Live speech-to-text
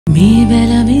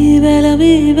মেয়েবেলা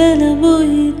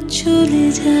বই চলে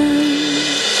যায়।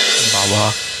 বাবা,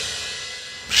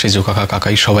 সেজ কাকা,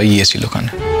 কাকাই সবাই গিয়েছিল ওখানে।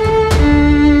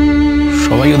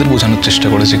 সবাই ওদের বোঝানোর চেষ্টা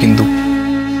করেছে, কিন্তু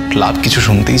ক্লাব কিছু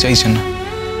শুনতেই চাইছে না।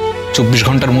 24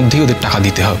 ঘন্টার মধ্যেই ওদের টাকা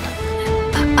দিতে হবে।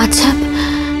 আচ্ছা,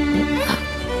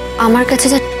 আমার কাছে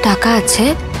যা টাকা আছে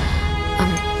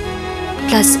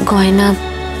প্লাস গয়না,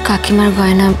 কাকিমার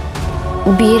গয়না,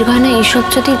 বিয়ের গয়না, এইসব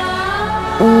যদি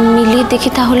মিলিয়ে দেখি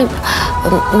তাহলে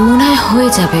মনে হয় হয়ে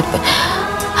যাবে।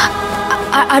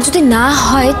 আর যদি না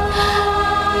হয়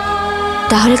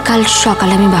তাহলে কাল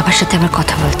সকালে আমি বাবার সাথে আবার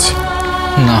কথা বলছি।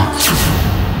 না,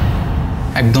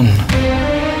 একদম না।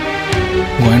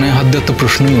 গয়নায় হাত দেওয়ার তো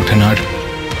প্রশ্নই ওঠে না। আর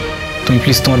তুমি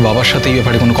প্লিজ তোমার বাবার সাথে এই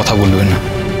ব্যাপারে কোনো কথা বলবে না।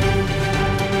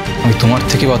 আমি তোমার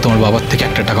থেকে বা তোমার বাবার থেকে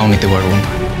একটা টাকাও নিতে পারবো না।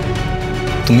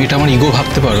 তুমি এটা আমার ইগো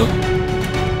ভাবতে পারো,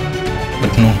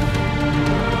 বাট নো,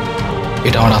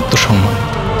 এটা আমার আত্মসম্মান।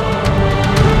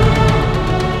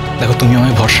 দেখো, তুমি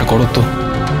আমায় ভরসা করো তো,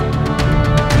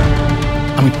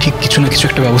 আমি ঠিক কিছু না কিছু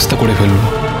একটা ব্যবস্থা করে ফেলবো।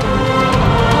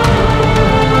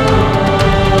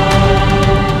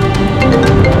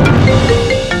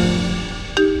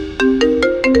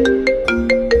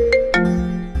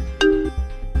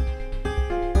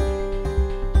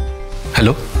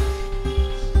 হ্যালো,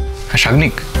 হ্যাঁ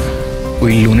সাগ্নিক,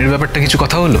 ওই লোনের ব্যাপারটা কিছু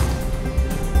কথা হলো?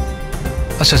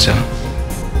 আচ্ছা আচ্ছা,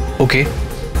 ওকে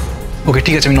ওকে,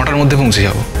 ঠিক আছে, আমি 9টার মধ্যে পৌঁছে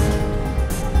যাব।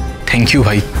 থ্যাংক ইউ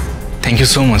ভাই, থ্যাংক ইউ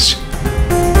সো মাচ।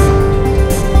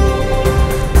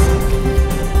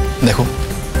 দেখো,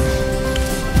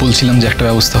 বলছিলাম যে একটা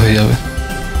ব্যবস্থা হয়ে যাবে।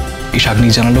 এই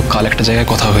সাগ্নিক জানালো কাল একটা জায়গায়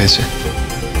কথা হয়েছে,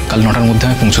 কাল 9টার মধ্যে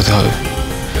আমি পৌঁছতে হবে।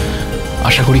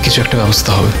 আশা করি কিছু একটা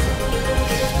ব্যবস্থা হবে।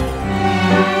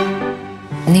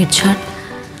 নির্ঝর,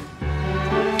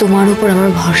 তোমার উপর আমার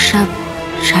ভরসা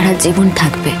সারা জীবন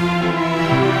থাকবে।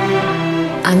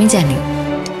 আমি জানি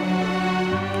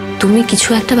তুমি কিছু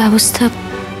একটা ব্যবস্থা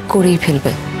করেই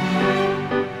ফেলবে।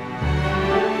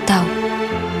 তাও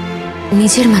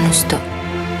নিজের মানুষ তো,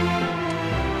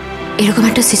 এরকম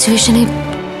একটা সিচুয়েশনে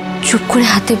চুপ করে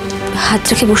হাতে হাত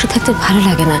রেখে বসে থাকতে ভালো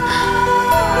লাগে না।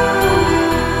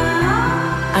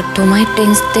 আর তোমায়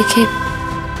টেন্স দেখে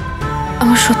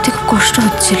আমার সত্যি খুব কষ্ট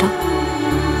হচ্ছিল।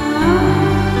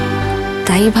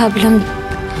 তাই ভাবলাম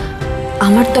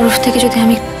আমার তরফ থেকে যদি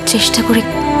আমি চেষ্টা করি।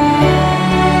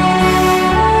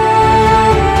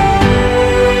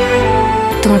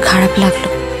 তোমার খারাপ লাগলো?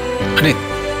 আরে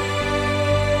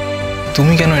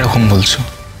তুমি কেন এরকম বলছো?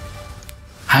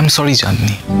 আই এম সরি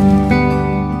চাঁদনি,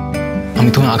 আমি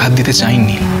তোমায় আঘাত দিতে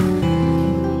চাইনি।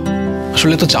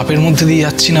 আসলে তো চাপের মধ্যে দিয়ে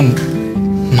যাচ্ছি না,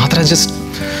 মাথাটা জাস্ট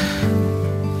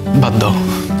বাদ দাও।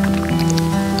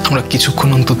 আমরা কিছুক্ষণ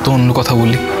অন্তত অন্য কথা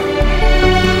বলি,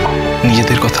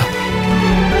 নিজেদের কথা।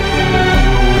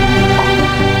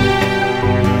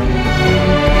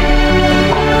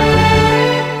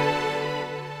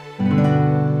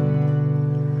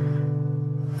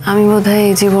 আমি বোধহয়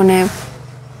এই জীবনে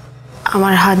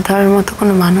আমার হাত ধরার মতো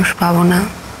কোনো মানুষ পাবো না,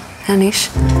 জানিস।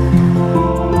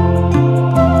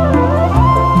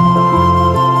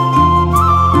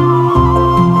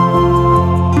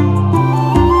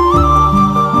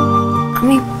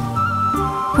 আমি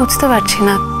বুঝতে পারছি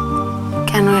না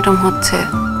কেন এরকম হচ্ছে।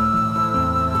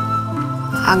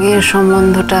 আগের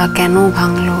সম্বন্ধটা কেন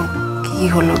ভাঙলো, কি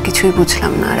হলো, কিছুই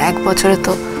বুঝলাম না। আর 1 বছরে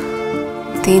তো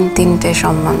 3-3টে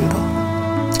সম্বন্ধ।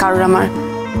 কারোর আমার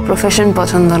প্রফেশন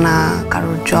পছন্দ না,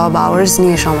 কারোর জব আওয়ার্স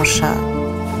নিয়ে সমস্যা,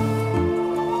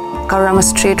 কারোর আমার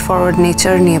স্ট্রেট ফরওয়ার্ড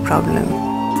নেচার নিয়ে প্রবলেম।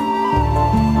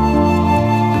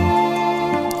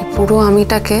 পুরো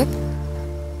আমিটাকে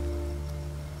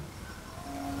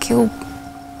কেউ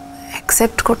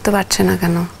অ্যাকসেপ্ট করতে পারছে না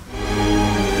কেন,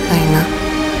 তাই না?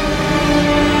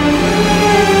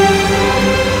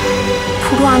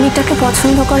 পুরো আমিটাকে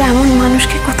পছন্দ করে এমন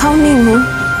মানুষকে কোথাও নেই মন।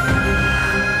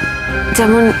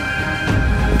 যেমন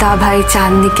দা ভাই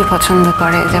চাঁদনিকে পছন্দ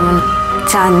করে, যেমন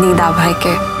চাঁদনি দা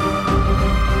ভাইকে।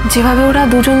 যেভাবে ওরা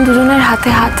দুজন দুজনের হাতে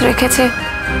হাত রেখেছে,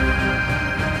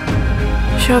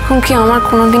 সেরকম কি আমার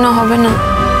কোনোদিনও হবে না?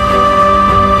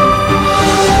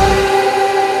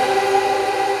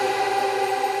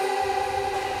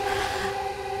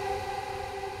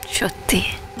 সত্যি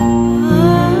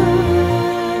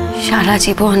সারা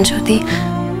জীবন যদি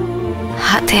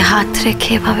হাতে হাত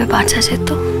রেখে এভাবে বাঁচা যেত।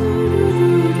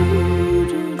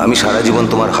 আমি সারা জীবন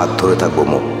তোমার হাত ধরে থাকবো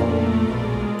মো,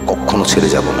 কখনো ছেড়ে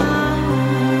যাব না।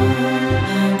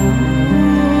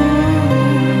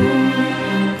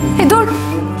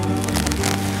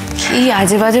 কি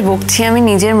আজে বাজে বকছি আমি,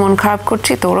 নিজের মন খারাপ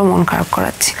করছি, তোরও মন খারাপ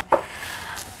করাচ্ছি।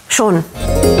 শোন,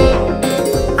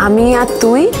 আমি আর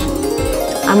তুই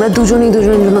আমরা দুজনই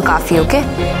দুজনের জন্য কাফি। ওকে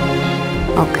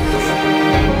ওকে।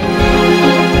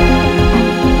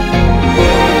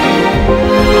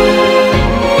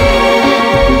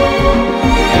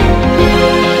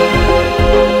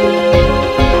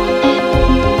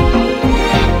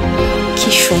 কি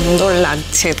সুন্দর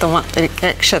লাগছে তোমাদেরকে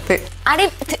একসাথে। আরে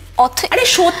আরে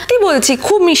সত্যি বলছি,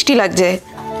 খুব মিষ্টি লাগছে।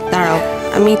 দাঁড়াও,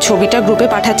 আমি ছবিটা গ্রুপে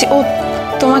পাঠাচ্ছি। ও,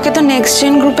 তোমাকে তো নেক্সট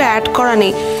জেন গ্রুপে অ্যাড করা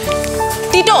নেই।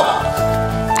 টিটো,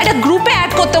 একটা গ্রুপে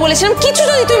অ্যাড করতে বলেছিলাম, কিছু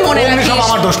যদি তুই মনে রাখিস। সব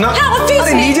আমার দোষ না? হ্যাঁ,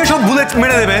 আরে নিজে সব ভুলে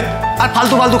মেরে দেবে আর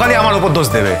ফালতু ফালতু খালি আমার উপর দোষ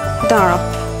দেবে। দাঁড়াও,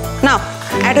 না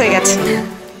অ্যাড হয়ে গেছে।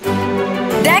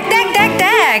 দেখ দেখ দেখ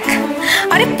দেখ,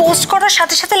 আরে পোস্ট করার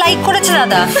সাথে সাথে লাইক করেছে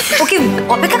দাদা। ও কি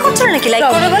অপেক্ষা করছিল নাকি লাইক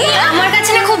করবে বলে? আমার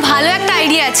কাছে না খুব ভালো একটা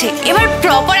আইডিয়া আছে। এবার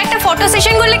প্রপার একটা ফটো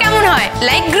সেশন করলে কেমন হয়?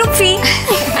 লাইক গ্রুপ ফি।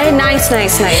 আরে নাইস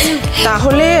নাইস নাইস।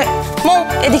 তাহলে মো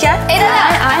এদিকে আয়। এই দাদা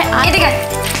এদিকে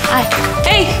আয়।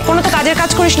 এই, কোনো তো কাজের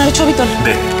কাজ করিস না, ছবি তোল।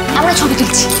 আমরা ছবি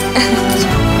তুলছি।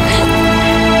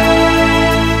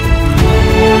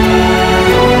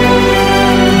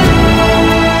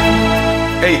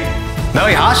 এই না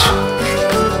ভাই, হাস।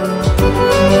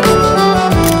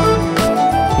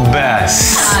 ব্যাস,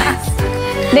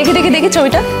 দেখি দেখি দেখি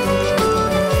ছবিটা।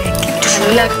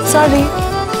 সরি।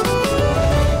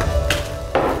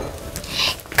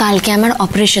 কালকে আমার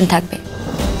অপারেশন থাকবে।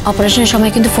 অপারেশনের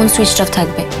সময় কিন্তু ফোন সুইচ অফ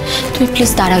থাকবে। তুমি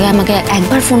প্লিজ তার আগে আমাকে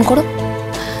একবার ফোন করো।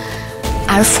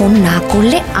 আর ফোন না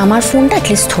করলে আমার ফোনটা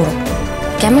অ্যাটলিস্ট ধরো,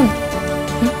 কেমন?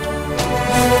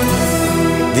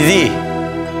 দিদি।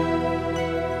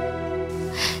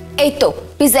 এই তো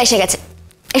পিৎজা এসে গেছে।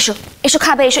 এসো এসো,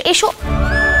 খাবে, এসো এসো।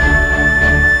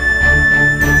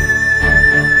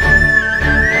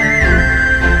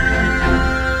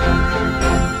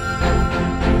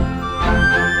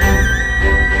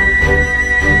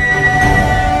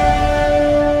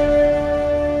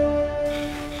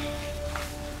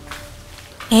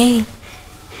 এই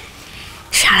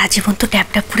সারা জীবন তো ট্যাপ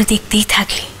ট্যাপ করে দেখতেই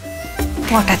থাকলি,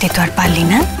 পটাতে তো আর পারলি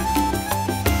না।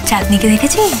 চাঁদনিকে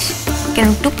দেখেছিস কেন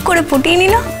টুক করে পটিয়ে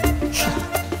নিল?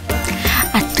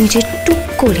 আর তুই যে টুক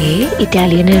করে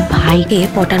ইটালিয়ানের ভাইকে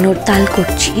পটানোর তাল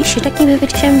করছিস, সেটা কি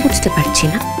ভেবেছিস আমি বুঝতে পারছি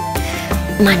না।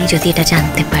 মানে যদি এটা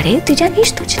জানতে পারে, তুই জানিস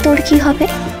তো যে তোর কি হবে?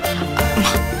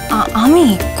 আমি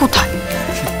কোথায়?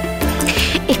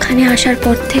 এখানে আসার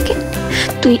পর থেকে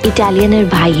তুই ইটালিয়ানের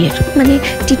ভাইয়ের মানে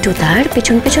টিটোদার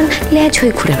পেছন পেছন ল্যাজ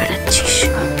হয়ে ঘুরে বেড়াচ্ছিস।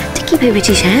 তুই কি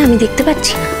ভেবেছিস হ্যাঁ আমি দেখতে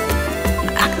পাচ্ছি না?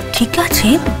 ঠিক আছে,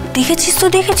 দেখেছিস তো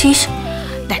দেখেছিস।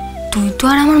 দেখ, তুই তো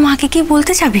আর আমার মাকে কি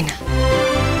বলতে যাবি না।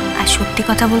 আর সত্যি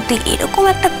কথা বলতে, এরকম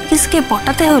একটা পিসকে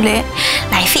পটাতে হলে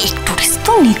লাইফে একটু রিস্ক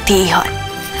তো নিতেই হয়,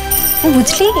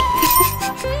 বুঝলি?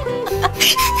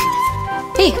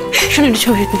 এই শোন, একটু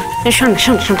ছবি, শোন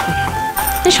শোন শোন,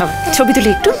 সব ছবি তুলি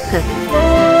একটু। হ্যাঁ,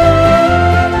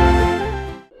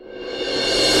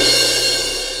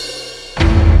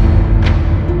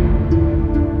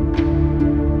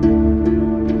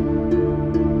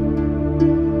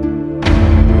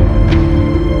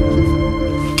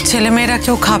 ছেলেমেয়েরা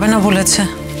কেউ খাবে না বলেছে,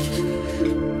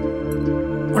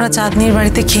 ওরা চাঁদনির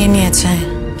বাড়িতে খেয়ে নিয়েছে।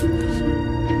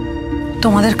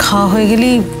 তোমাদের খাওয়া হয়ে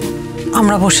গেলেই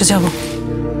আমরা বসে যাব।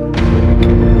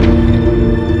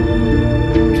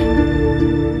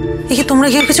 একে তোমরা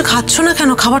কেউ কিছু খাচ্ছ না কেন?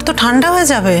 খাবার তো ঠান্ডা হয়ে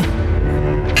যাবে।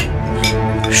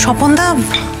 স্বপনদা,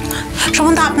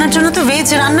 স্বপনদা আপনার জন্য তো ভেজ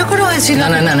রান্না করা হয়েছিল। না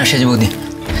না না না সেজ বৌদি,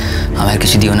 আমার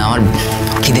কিছু দিও না, আমার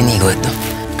খিদে নেই গো একদম।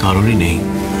 কারোরই নেই।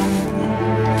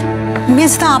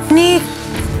 মেজদা আপনি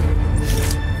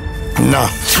না,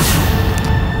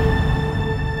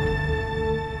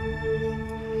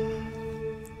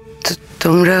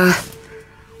 তোমরা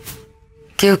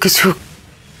কেউ কিছু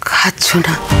খাচ্ছ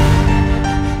না?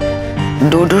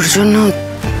 ডোডোর জন্য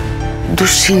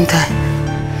দুশ্চিন্তায়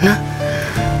না?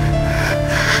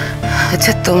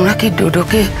 আচ্ছা, তোমরা কি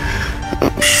ডোডোকে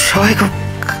সবাই খুব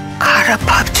খারাপ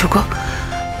ভাবছো গো?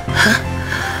 হ্যাঁ,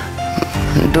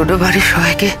 ডোডো বাড়ির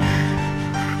সবাইকে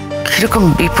কিরকম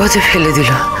বিপদে ফেলে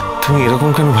দিল। তুমি এরকম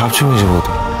কেন ভাবছো মেজে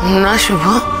বৌদি? না শুভ,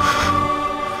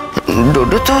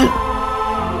 ডোডো তো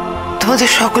তোমাদের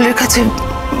সকলের কাছে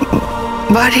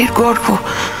বাড়ির গর্ব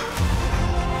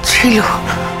ছিল,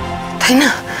 তাই না?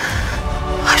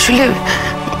 আসলে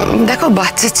দেখো,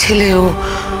 বাচ্চা ছেলে, ও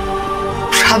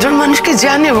সাধারণ মানুষকে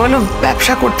জানে বলো,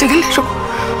 ব্যবসা করতে গেলে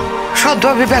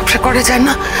সৎভাবে ব্যবসা করা যায়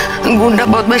না, গুন্ডা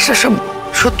বদমাইশরা সব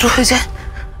শত্রু হয়ে যায়।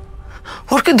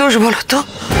 ওর কি দোষ বলো তো?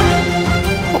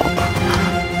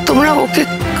 তোমরা ওকে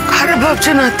খারাপ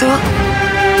ভাবছো না তো?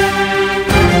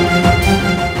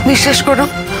 বিশ্বাস করো,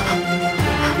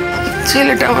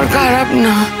 ছেলেটা আমার খারাপ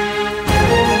না।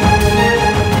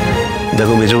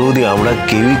 দেখো মেজ বৌদি, আমরা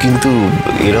কেউই কিন্তু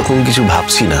এরকম কিছু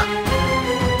ভাবছি না।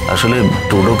 আসলে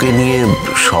টোটোকে নিয়ে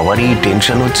সবারই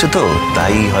টেনশন হচ্ছে, তো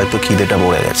তাই হয়তো খিদেটা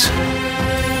মরে গেছে।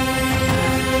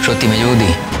 সত্যি মেজ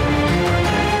বৌদি,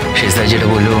 শেষদার যেটা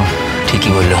বললো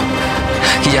ঠিকই বললো।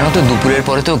 কি জানো তো, দুপুরের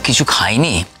পরে তো কিছু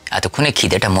খাইনি, এতক্ষণে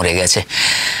খিদেটা মরে গেছে,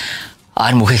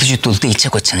 আর মুখে কিছু তুলতে ইচ্ছা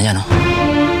করছে না জানো।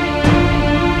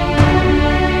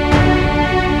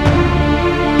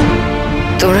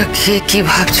 তোরা কে কি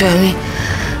ভাবছো আমি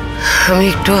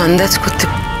একটু আন্দাজ করতে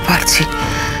পারছি।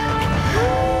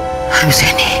 আমি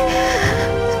জানি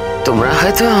তোমরা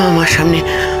হয়তো আমার সামনে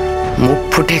মুখ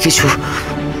ফুটে কিছু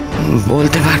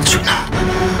বলতে পারছো না।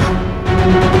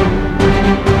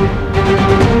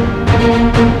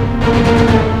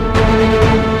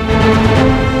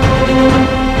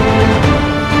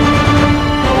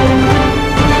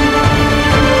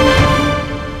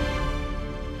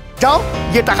 যাও,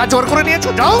 গিয়ে টাকা জোগাড় করে নিয়েছো,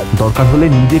 যাও। দরকার হলে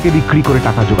নিজেকে বিক্রি করে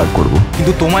টাকা জোগাড় করব,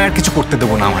 কিন্তু তোমায় আর কিছু করতে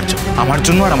দেবো না আমার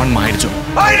জন্য আর আমার মায়ের জন্য।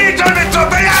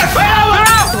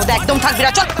 একদম থাকবি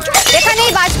না, চল।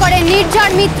 এখানেই বাস করে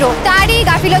নির্ঝর মিত্র। তারই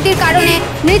গাফিলতির কারণে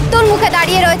মৃত্যুর মুখে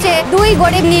দাঁড়িয়ে রয়েছে দুই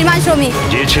গরিব নির্মাণ শ্রমিক।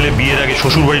 যে ছেলে বিয়ের আগে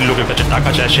শ্বশুর বাড়ির লোকের কাছে টাকা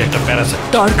চায়, সে একটা প্যারাসাইট।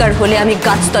 দরকার হলে আমি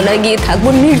গাছতলায় গিয়ে থাকবো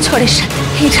নির্ঝরের সাথে,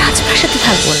 এই রাজপ্রাসাদে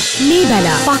থাকবো না।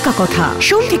 মেয়েবেলা পাকা কথা,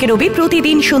 সোম থেকে রবি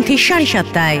প্রতিদিন সন্ধ্যে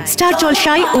 7:30টায় স্টার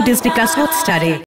জলসায় ও ডিজনি প্লাস হটস্টারে।